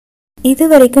இது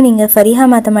வரைக்கும் நீங்க ஃபரிஹா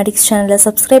மேத்தமேட்டிக்ஸ் சேனலை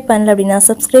சப்ஸ்கிரைப் பண்ணல அப்படினா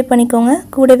சப்ஸ்கிரைப் பண்ணிக்கோங்க.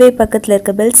 கூடவே பக்கத்துல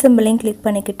இருக்க பெல் சிம்பலையும் கிளிக்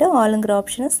பண்ணிக்கிட்டு ஆல்ங்கிற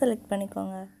ஆப்ஷனை செலக்ட்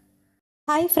பண்ணிக்கோங்க.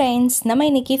 Hi friends, நம்ம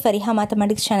இன்னைக்கு ஃபரிஹா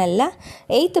மேத்தமேட்டிக்ஸ் சேனல்ல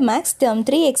 8th maths term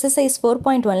 3 exercise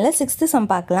 4.1ல 6th some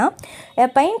பார்க்கலாம். A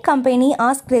paint company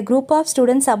asked a group of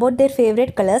students about their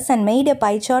favorite colors and made a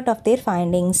pie chart of their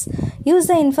findings. Use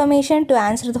the information to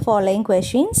answer the following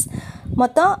questions.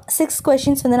 மொத்தம் 6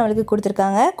 questions வந்து நம்மளுக்கு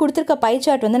கொடுத்துருக்க pie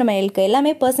chart வந்து நம்மளுக்கு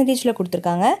எல்லாமே பர்சன்டேஜில்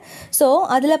கொடுத்துருக்காங்க. So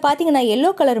அதில் பார்த்தீங்கன்னா எல்லோ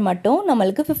கலர் மட்டும்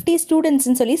நம்மளுக்கு 50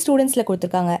 ஸ்டூடெண்ட்ஸ்னு சொல்லி ஸ்டூடெண்ட்ஸில்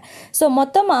கொடுத்துருக்காங்க. ஸோ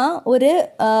மொத்தமாக ஒரு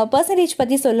பர்சன்டேஜ்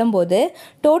பற்றி சொல்லும்போது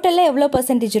டோட்டலில் எவ்வளோ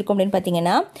பர்சன்டேஜ் இருக்கும் அப்படின்னு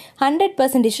பார்த்தீங்கன்னா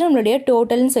 100% நம்மளுடைய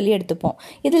டோட்டல்னு சொல்லி எடுத்துப்போம்.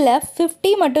 இதில்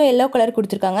 50 மட்டும் எல்லோ கலர்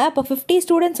கொடுத்துருக்காங்க. அப்போ 50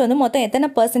 ஸ்டூடெண்ட்ஸ் வந்து மொத்தம் எத்தனை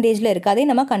பர்சன்டேஜில் இருக்குது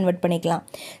அதையும் நம்ம கன்வெர்ட் பண்ணிக்கலாம்.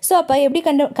 ஸோ அப்போ எப்படி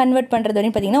கன்வெர்ட் பண்ணுறது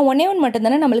அப்படின்னு பார்த்தீங்கன்னா ஒன்னே மட்டும்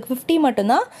தானே நம்மளுக்கு 50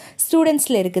 மட்டும்தான்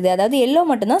ஸ்டூடெண்ட்ஸில் இருக்குது, அதாவது எல்லோ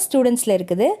மட்டும்தான் ஸ்டூடெண்ட்ஸில்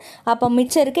இருக்குது. அப்போ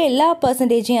மிச்சம் இருக்க எல்லா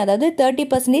பர்சன்டேஜையும், அதாவது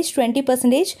 30%,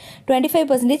 20%,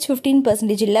 25%,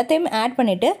 15% எல்லாத்தையும் ஆட்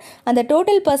பண்ணிவிட்டு அந்த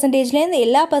டோட்டல் பர்சன்டேஜ்லேருந்து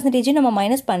எல்லா பர்சன்டேஜையும் நம்ம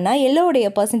மைனஸ் பண்ணால் எல்லோடைய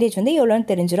பர்சன்டேஜ் வந்து எவ்வளோன்னு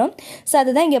தெரிஞ்சிடும். ஸோ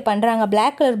அதுதான் இங்கே பண்ணுறாங்க.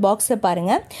 பிளாக் கலர் பாக்ஸில்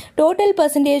பாருங்கள், டோட்டல்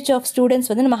பர்சன்டேஜ் ஆஃப் ஸ்டூடெண்ட்ஸ்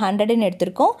வந்து நம்ம 100ன்னு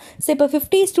எடுத்திருக்கோம். ஸோ இப்போ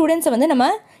 50 ஸ்டூடெண்ட்ஸை வந்து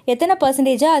நம்ம எத்தனை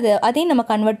பர்சன்டேஜாக அதையும் நம்ம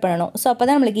கன்வெர்ட் பண்ணணும். ஸோ அப்போ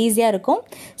தான் நம்மளுக்கு ஈஸியாக இருக்கும்.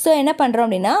 ஸோ என்ன பண்ணுறோம்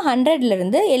அப்படின்னா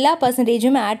 100லேருந்து எல்லா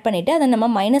பர்சன்டேஜும் ஆட் பண்ணிவிட்டு அதை நம்ம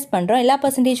மைனஸ் பண்ணுறோம். எல்லா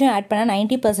பர்சன்டேஜும் ஆட் பண்ணால்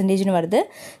 90%ன்னு வருது.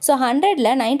 ஸோ 100ல்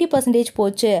 90%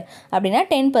 போச்சு அப்படின்னா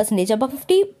 10%. அப்போ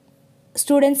 50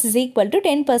 ஸ்டூடெண்ட்ஸ் இஸ் ஈக்குவல் டு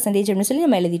 10% அப்படின்னு சொல்லி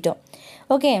நம்ம எழுதிட்டோம்.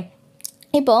 ஓகே,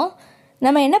 இப்போது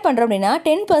நம்ம என்ன பண்ணுறோம் அப்படின்னா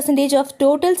 10% of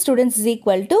total students is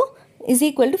equal to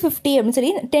 50 அப்படின்னு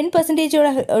சொல்லி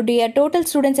 10% டோட்டல்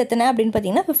ஸ்டூடெண்ட்ஸ் எத்தனை அப்படின்னு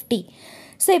பார்த்தீங்கன்னா 50.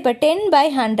 ஸோ இப்போ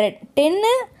 10/100,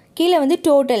 10 கீழே வந்து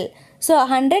total. So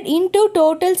 100 into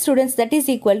total students that is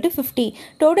equal to 50.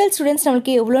 Total students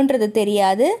நம்மளுக்கு எவ்வளோன்றது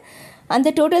தெரியாது. அந்த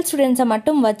டோட்டல் ஸ்டூடெண்ட்ஸை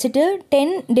மட்டும் வச்சுட்டு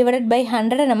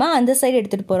 10/100 நம்ம அந்த சைடு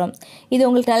எடுத்துகிட்டு போகிறோம். இது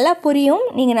உங்களுக்கு நல்லா புரியும்,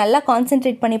 நீங்கள் நல்லா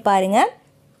கான்சென்ட்ரேட் பண்ணி பாருங்கள்.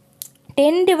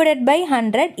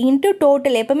 10/100 இன்ட்டு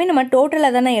டோட்டல், எப்போவுமே நம்ம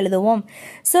டோட்டலாக தானே எழுதுவோம்.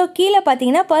 ஸோ கீழே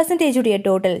பார்த்தீங்கன்னா பர்சன்டேஜுடைய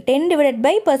டோட்டல்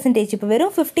 10/% இப்போ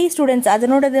வெறும் 50 ஸ்டூடெண்ட்ஸ்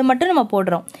அதனோடது மட்டும் நம்ம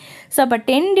போடுறோம். ஸோ அப்போ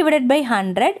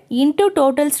 10/100 into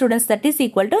total students that is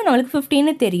equal to நம்மளுக்கு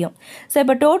 15ன்னு தெரியும். ஸோ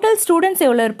இப்போ டோட்டல் ஸ்டூடெண்ட்ஸ்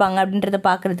எவ்வளோ இருப்பாங்க அப்படின்றத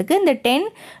பார்க்குறதுக்கு இந்த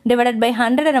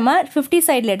 10/100 நம்ம 50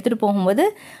 சைடில் எடுத்துகிட்டு போகும்போது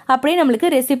அப்படியே நம்மளுக்கு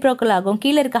ரெசிப்ரோக்கல் ஆகும்.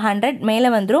 கீழே இருக்க 100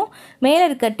 மேலே வந்துடும், மேலே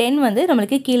இருக்க 10 வந்து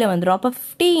நம்மளுக்கு கீழே வந்துடும். அப்போ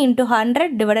 50 ×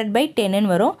 100/10ன்னு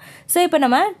வரும். ஸோ இப்போ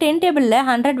நம்ம 10 டேபிளில்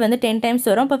 100 வந்து 10 டைம்ஸ்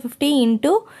வரும். இப்போ 50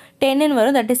 × 10ன்னு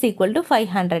வரும். That is equal to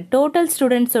 500. Total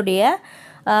ஸ்டூடெண்ட்ஸுடைய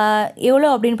எவ்வளோ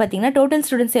அப்படின்னு பார்த்தீங்கன்னா டோட்டல்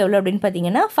ஸ்டூடெண்ட்ஸ் எவ்வளோ அப்படின்னு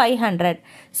பார்த்தீங்கன்னா 500.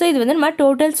 ஸோ இது வந்து நம்ம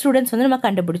டோட்டல் ஸ்டூடெண்ட்ஸ் வந்து நம்ம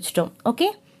கண்டுபிடிச்சிட்டோம். ஓகே,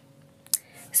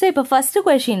 ஸோ இப்போ first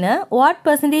question what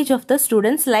percentage of the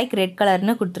students like red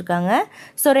கலர்னு கொடுத்துருக்காங்க.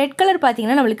 ஸோ ரெட் கலர்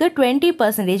பார்த்தீங்கன்னா நம்மளுக்கு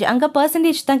 20%. அங்கே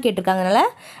பர்சன்டேஜ் தான் கேட்டிருக்காங்கனால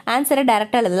ஆன்சரை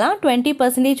டேரெக்டாக எழுதலாம்.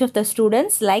 20% of the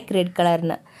students like red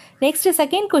கலர்னு. நெக்ஸ்ட்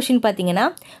செகண்ட் கொஷின் பார்த்தீங்கன்னா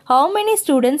how many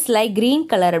students like green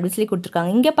colour அப்படின்னு சொல்லி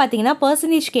கொடுத்துருக்காங்க. இங்கே பார்த்தீங்கன்னா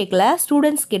பர்சன்டேஜ் கேட்கல,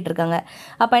 ஸ்டூடெண்ட்ஸ் கேட்டிருக்காங்க.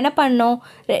 அப்போ என்ன பண்ணணும்,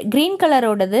 க்ரீன்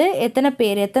கலரோடது எத்தனை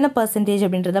பேர் எத்தனை பர்சன்டேஜ்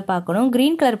அப்படின்றத பார்க்கணும்.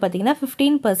 க்ரீன் கலர் பார்த்தீங்கன்னா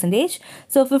 15%.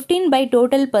 ஸோ 15 பை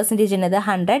டோட்டல் பர்சன்டேஜ் என்னது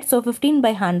 100. ஸோ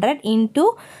 15/100 இன்டூ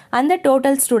அந்த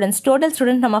டோட்டல்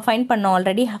ஸ்டூடெண்ட் நம்ம ஃபைண்ட் பண்ணோம்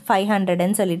ஆல்ரெடி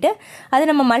 500ன்னு சொல்லிட்டு அதை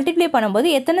நம்ம மல்டிப்ளை பண்ணும்போது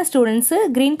எத்தனை ஸ்டூடெண்ட்ஸு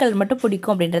க்ரீன் கலர் மட்டும்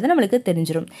பிடிக்கும் அப்படின்றது நம்மளுக்கு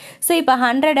தெரிஞ்சிடும். ஸோ இப்போ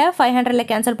 100 500ல்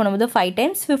கேன்சல் பண்ணும்போது 5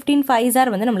 டைம்ஸ் 15 5s are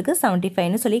வந்து நம்மளுக்கு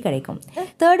 75ன்னு சொல்லி கிடைக்கும்.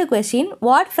 Third question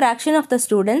what fraction of the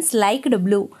students liked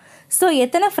blue. So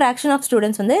எத்தனை ஃப்ராக்ஷன் ஆஃப்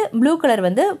ஸ்டூடெண்ட்ஸ் வந்து ப்ளூ கலர்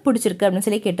வந்து பிடிச்சிருக்கு அப்படின்னு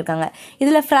சொல்லி கேட்டிருக்காங்க.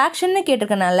 இதில் ஃப்ராக்ஷன்னு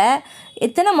கேட்டிருக்கனால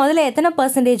முதல்ல எத்தனை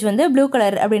பர்சன்டேஜ் வந்து ப்ளூ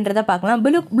கலர் அப்படின்றத பார்க்கலாம்.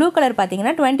 ப்ளூ கலர்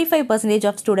பார்த்தீங்கன்னா 25%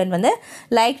 ஆஃப் ஸ்டூடெண்ட் வந்து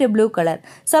லைக் ப்ளூ கலர்.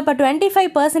 ஸோ அப்போ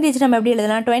 25% நம்ம எப்படி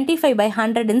எழுதலாம்,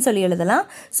 25/100ன்னு சொல்லி எழுதலாம்.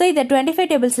 ஸோ இதை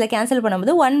 25 டேபிள்ஸில் கேன்சல்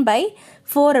பண்ணும்போது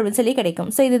 1/4 அப்படின்னு சொல்லி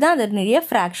கிடைக்கும். ஸோ இதுதான் அதனுடைய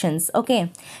fractions. Okay,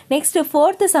 next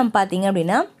fourth some பார்த்தீங்க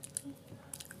அப்படின்னா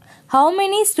how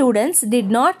many students did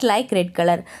not like red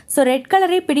color. So red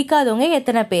கலரே பிடிக்காதவங்க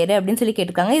எத்தனை பேர் அப்படின்னு சொல்லி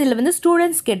கேட்டிருக்காங்க. இதில் வந்து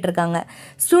ஸ்டூடெண்ட்ஸ்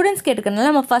கேட்டிருக்கனால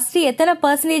நம்ம ஃபஸ்ட்டு எத்தனை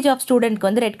பர்சன்டேஜ் ஆஃப் ஸ்டூடெண்ட்க்கு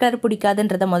வந்து ரெட் கலர்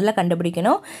பிடிக்காதுன்றதை முதல்ல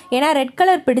கண்டுபிடிக்கணும். ஏன்னா ரெட்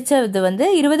கலர் பிடிச்சது வந்து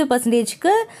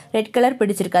 20%க்கு ரெட் கலர்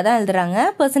பிடிச்சிருக்காதான் எழுதுறாங்க.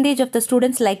 Percentage of the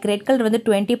students like red colour வந்து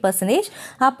 20%.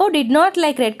 அப்போது did not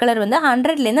like red colour வந்து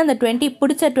 100லேருந்து அந்த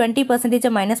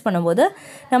 20% மைனஸ் பண்ணும்போது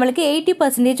நம்மளுக்கு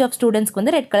 80% ஆஃப் ஸ்டூடெண்ட்ஸ்க்கு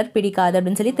வந்து ரெட் கலர் பிடிக்காது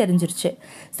அப்படின்னு சொல்லி தெரிஞ்சிருச்சு.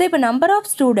 ஸோ இப்போ number of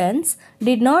students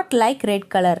did not like red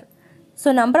color. So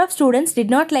number of students did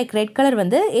not like red color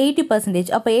வந்து 80%.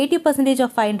 அப்போ 80%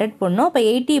 of 500 போடணும். அப்போ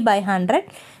 80/100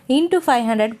 into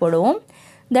 500 போடுவோம்.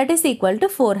 That is equal to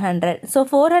 400. So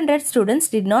 400 students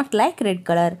did not like red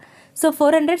color. So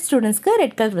 400 ஸ்டூடெண்ட்ஸ்க்கு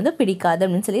red colour வந்து பிடிக்காது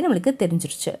அப்படின்னு சொல்லி நம்மளுக்கு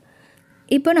தெரிஞ்சிருச்சு.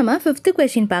 இப்போ நம்ம 5th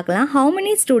கொஸ்டின் பார்க்கலாம். how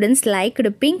many students liked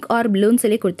pink or blue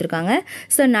சொல்லி கொடுத்துருக்காங்க.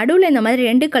 ஸோ நடுவில் இந்த மாதிரி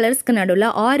 2 கலர்ஸ்க்கு நடுவில்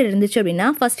ஆர் இருந்துச்சு அப்படின்னா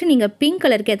ஃபஸ்ட்டு நீங்கள் பிங்க்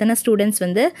கலருக்கு எத்தனை ஸ்டூடெண்ட்ஸ்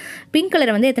வந்து பிங்க்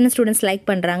கலரை வந்து எத்தனை ஸ்டூடெண்ட்ஸ் லைக்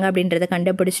பண்ணுறாங்க அப்படின்றத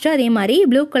கண்டுபிடிச்சிட்டு அதே மாதிரி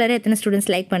ப்ளூ கலரை எத்தனை ஸ்டூடெண்ட்ஸ்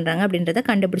லைக் பண்ணுறாங்க அப்படின்றத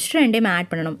கண்டுபிடிச்சிட்டு ரெண்டையுமே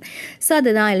ஆட் பண்ணணும். ஸோ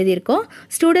அதுதான் எழுதியிருக்கோம்.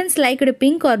 Students liked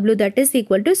pink R blue that is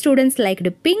equal to students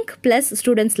liked pink plus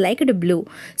students liked blue.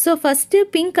 So first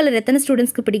pink colour எத்தனை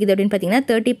ஸ்டூடெண்ட்ஸ்க்கு பிடிக்குது அப்படின்னு பார்த்தீங்கன்னா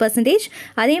 30%.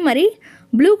 அதே மாதிரி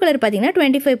ப்ளூ கலர் பார்த்தீங்கன்னா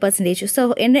 25%. ஸோ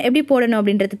என்ன எப்படி போடணும்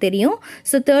அப்படின்றது தெரியும்.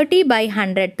 ஸோ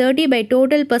 30/100 30 by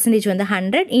டோட்டல் பர்சன்டேஜ் வந்து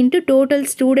 100 இன்ட்டு டோட்டல்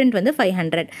ஸ்டூடெண்ட் வந்து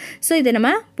 500. ஸோ இதை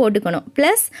நம்ம போட்டுக்கணும்.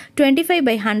 ப்ளஸ்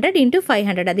 25/100 இன்ட்டு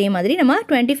 500 அதே மாதிரி நம்ம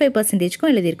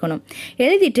 25%க்கும் எழுதியிருக்கணும்.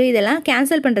 எழுதிட்டு இதெல்லாம்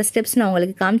கேன்சல் பண்ணுற ஸ்டெப்ஸ் நான்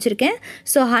உங்களுக்கு காமிச்சிருக்கேன்.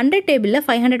 ஸோ 100 டேபிளில்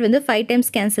 500 வந்து 5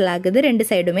 டைம்ஸ் கேன்சல் ஆகுது ரெண்டு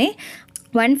சைடுமே.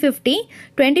 150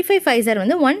 25 5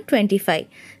 வந்து 125.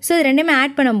 ஸோ இது ரெண்டுமே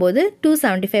ஆட் பண்ணும்போது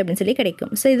 275 அப்படின்னு சொல்லி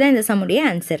கிடைக்கும். ஸோ இதுதான் இந்த சம்முடைய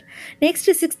ஆன்சர். நெக்ஸ்ட்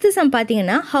 6th சம்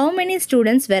பார்த்தீங்கன்னா how many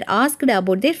students were asked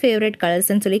about their favorite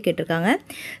colorsன்னு சொல்லி கேட்டிருக்காங்க.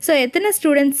 ஸோ எத்தனை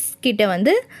ஸ்டூடெண்ட்ஸ் கிட்ட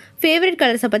வந்து ஃபேவரட்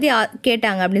கலர்ஸை பற்றி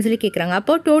கேட்டாங்க அப்படின்னு சொல்லி கேட்குறாங்க.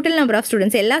 அப்போ டோட்டல் நம்பர் ஆஃப்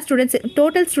ஸ்டூடெண்ட்ஸ் எல்லா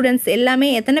டோட்டல் ஸ்டூடெண்ட்ஸ் எல்லாமே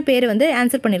எத்தனை பேர் வந்து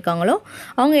ஆன்சர் பண்ணியிருக்காங்களோ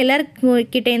அவங்க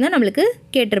எல்லாருக்கிட்டேயும் தான் நம்மளுக்கு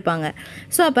கேட்டிருப்பாங்க.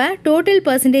 ஸோ அப்போ டோட்டல்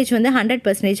பர்சன்டேஜ் வந்து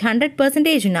 100%.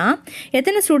 100%னா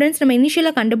எத்தனை ஸ்டூடெண்ட்ஸ் நம்ம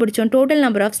இனிஷியலாக கண்டுபிடிச்சோம் டோட்டல்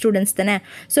நம்பர் ஆஃப் ஸ்டூடெண்ட்ஸ் தானே.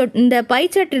 ஸோ இந்த by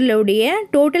சார்ட்டிலுடைய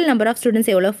total number of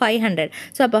students எவ்வளோ 500.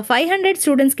 ஸோ அப்போ 500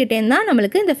 ஸ்டூடெண்ட்ஸ் கிட்டேருந்து தான்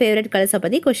நம்மளுக்கு இந்த ஃபேவரட் கலர்ஸை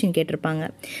பற்றி கொஸ்டின் கேட்டிருப்பாங்க.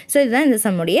 ஸோ இதுதான் இந்த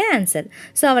சம்முடைய ஆன்சர்.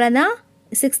 ஸோ அவ்வளோதான்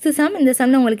 6th சம். இந்த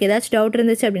சம்மில் உங்களுக்கு ஏதாச்சும் டவுட்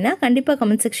இருந்துச்சு அப்படின்னா கண்டிப்பாக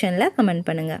கமெண்ட் செக்ஷனில் கமெண்ட்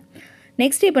பண்ணுங்கள்.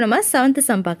 நெக்ஸ்ட் இப்போ நம்ம 7th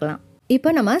சம் பார்க்கலாம். இப்போ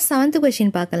நம்ம 7th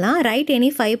கொஸ்டின் பார்க்கலாம். Right any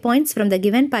 5 points from the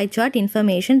given pie chart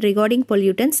information regarding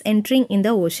pollutants entering in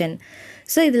the ocean.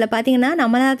 So இதில் பார்த்தீங்கன்னா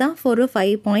நம்மளாக தான்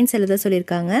 5 பாயிண்ட்ஸ் எழுத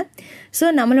சொல்லியிருக்காங்க. ஸோ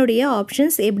நம்மளுடைய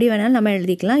ஆப்ஷன்ஸ் எப்படி வேணாலும் நம்ம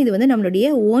எழுதிக்கலாம். இது வந்து நம்மளுடைய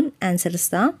ஓன் ஆன்சர்ஸ்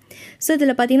தான். ஸோ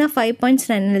இதில் பார்த்தீங்கன்னா 5 பாயிண்ட்ஸ்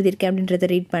நான் என்ன எழுதியிருக்கேன் அப்படின்றத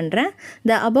ரீட் பண்ணுறேன்.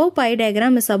 த above pie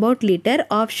diagram is about litter,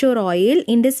 offshore oil,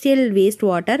 industrial waste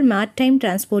water, maritime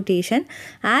transportation,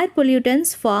 air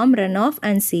pollutants, farm runoff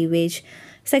and sewage.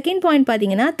 Second point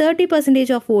பார்த்தீங்கன்னா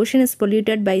 30% of ocean is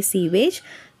polluted by sewage.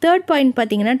 Third point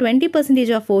பார்த்தீங்கன்னா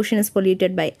 20% of ocean is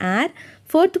polluted by air.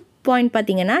 Fourth point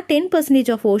பார்த்தீங்கன்னா 10%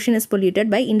 of ocean is polluted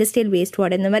by industrial waste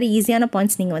water. இந்த மாதிரி ஈஸியான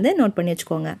points நீங்கள் வந்து note பண்ணி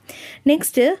வச்சுக்கோங்க.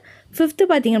 நெக்ஸ்ட்டு 5th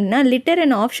பார்த்தீங்க அப்படின்னா litre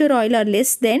and offshore oil R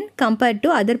less than compared to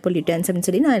other pollutants அப்படின்னு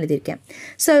சொல்லி நான் எழுதியிருக்கேன்.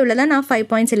 ஸோ இவ்வளோ தான் நான் 5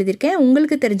 பாயிண்ட்ஸ் எழுதியிருக்கேன்.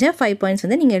 உங்களுக்கு தெரிஞ்ச 5 பாயிண்ட்ஸ்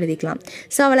வந்து நீங்கள் எழுதிக்கலாம்.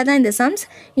 ஸோ அவ்வளோதான் இந்த சம்ஸ்.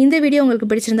 இந்த வீடியோ உங்களுக்கு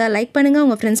பிடிச்சிருந்தா லைக் பண்ணுங்கள்,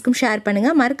 உங்கள் ஃப்ரெண்ட்ஸ்க்கும் ஷேர்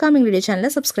பண்ணுங்கள். மறக்காம வீடியோ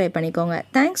சேனலை சப்ஸ்கிரைப் பண்ணிக்கோங்க.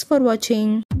 தேங்க்ஸ் ஃபார்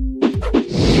வாட்சிங்.